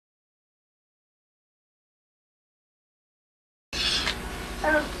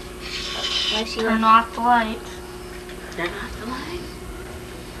Missy. Turn off the lights. Turn off the lights.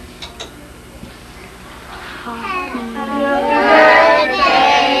 Happy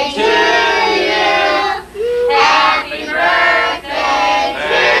birthday to you. Happy birthday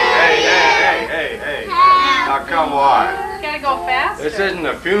Hey. Now come on. Gotta go faster. This isn't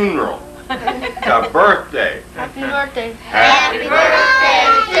a funeral. It's a birthday. Happy birthday. Happy birthday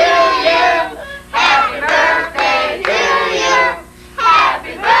to you. Happy birthday to you.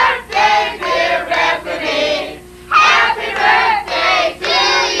 Happy birthday, dear Bethany. Happy birthday to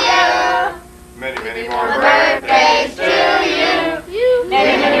you. Many more Birthdays to you.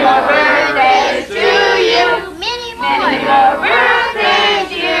 Many more birthdays to you. Many more birthdays,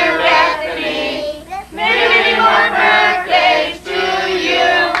 dear Bethany. Many more birthdays to you.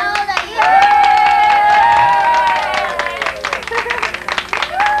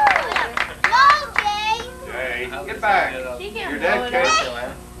 Jay, get back. Your dad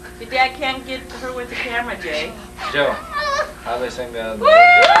can't. Your dad can't get her with the camera, Jay. Joe, how do they sing that?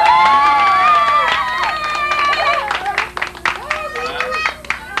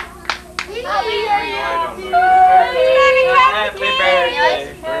 Happy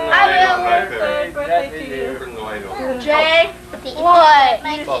birthday. Turn the light on. Jay, what?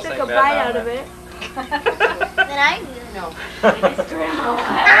 I'll You sing took a that bite now. out of it. Then I do. No.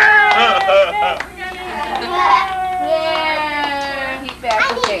 Yeah. Keep back.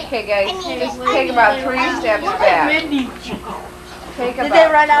 Okay, guys. Just take about 3 steps back. Take Did about they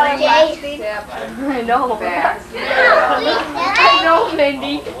run out of 3 plastic? steps I know. back. I know,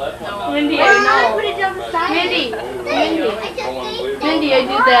 Mindy. Mindy, I know. Put it down the side. Mindy, I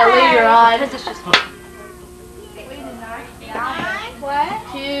did that later on. What?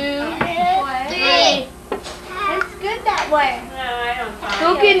 2, 3. It's good that way. No, I don't find Who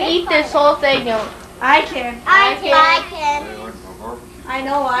can eat this whole thing? I can. I can. I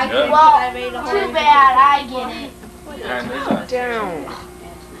know I can. Well, I made a whole too bad I get it. Down.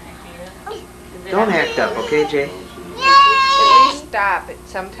 Don't act up, okay, Jay? At least stop it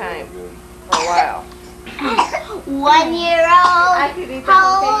sometime for a while. 1 year old. I could eat the How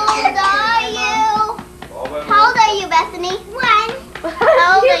whole old thing. are you? How old are you, Bethany? 1.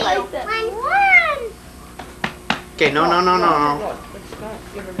 How old are you? 1. Okay, no. Look, let's go.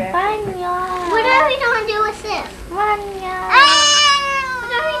 Give her back. 1 year. What are we going to do with this? 1 year.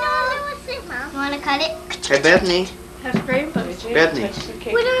 What are we going to do with this, Mom? You want to cut it? Hey, Bethany. That's grandpa's. Bethany. Touch the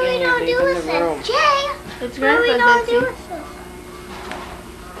cake What are we again, going to do leave in with the room. this? Jay, It's what are we grandpa's. going to do with this?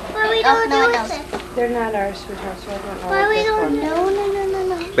 What are we going to do with this? They're not ours, sweetheart, so I don't know What are what we this going one to do?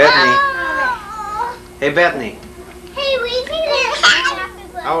 No. Bethany. Oh. Hey, Bethany. Hey, Weezy.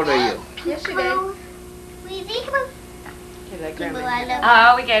 How old are you? Yes, you did. Weezy, come on. Okay, let Grandma, Grandma. I love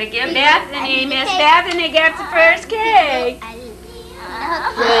Oh, we gotta give Bethany. Miss Bethany gets the first cake.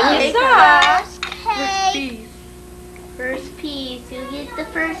 Then you saw. Cake. First piece. You get the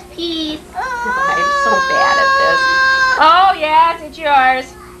first piece. I'm so bad at this. Oh, yes, it's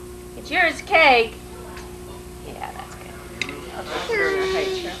yours. It's yours, cake. Yeah, that's good.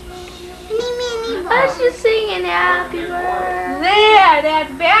 I was just singing happy birthday. There,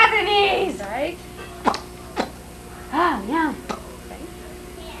 that's Bethany's. Right? Oh, yeah.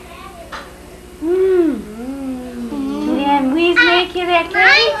 Mmm. Then we make you that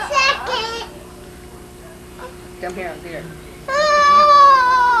cake. 9 seconds. Come here, here.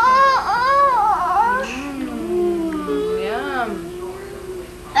 Yum.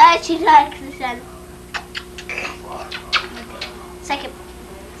 She likes the sun. Second.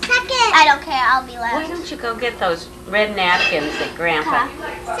 I don't care. I'll be Why last. don't you go get those red napkins that Grandpa...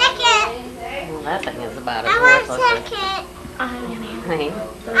 Second. Well, that thing is about as I want worthless second. as anything.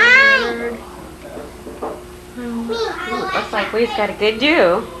 I. Ooh, looks like we've got a good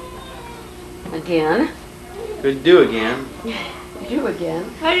do. Again. Good do again. Do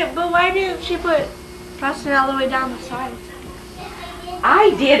again. But why didn't she put frosting all the way down the sides?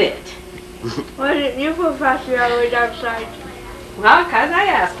 I did it. Why didn't you put frosting all the way down the sides? Well, because I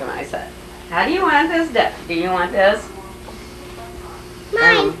asked him, I said, how do you want this done? Do you want this?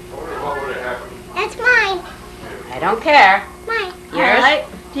 Mine. What would have happened? That's mine. I don't care. Mine. Yours?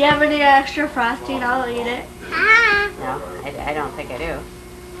 Do you have any extra frosting? I'll eat it. Ah. No, I don't think I do.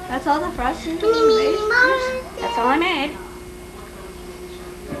 That's all the frosting. Mine. That's all I made.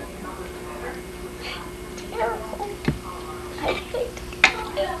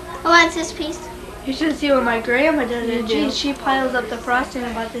 Who wants this piece? You should see what my grandma does it. She piles up the frosting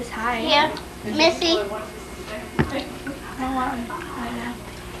about this high. Here. Missy.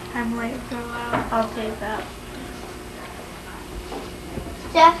 I'm late for a while. I'll take that.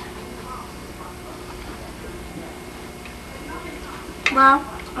 Jeff. Well,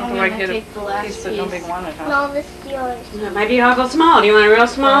 I'm I gonna get take the a last piece, but no big piece. one at all. No, this is yours. It might be awful small. Do you want a real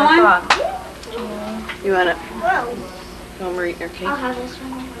small one? You want it? Whoa. Go Marie, your cake. I'll have this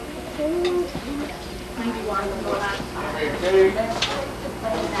one. Maybe one of the last.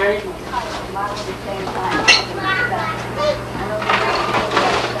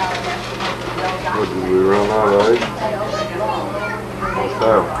 What, did we run out of eggs? What's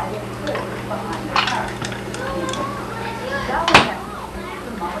that?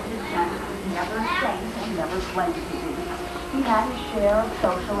 He had his share of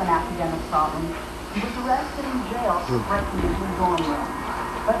social and academic problems. He was arrested and jailed for breaking into his dorm room.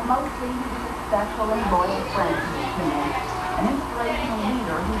 But mostly he was a special and loyal friend to his community, an inspirational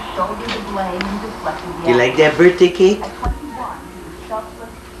leader who shouldered the blame and deflected the You like that birthday cake? At 21, he was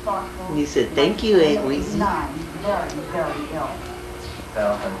selfless, thoughtful. You said thank you, Aunt Weezy. 9, very, very ill.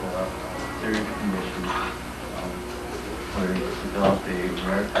 Val has a serious condition where he developed a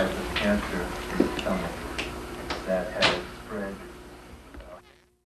rare type of cancer in his stomach.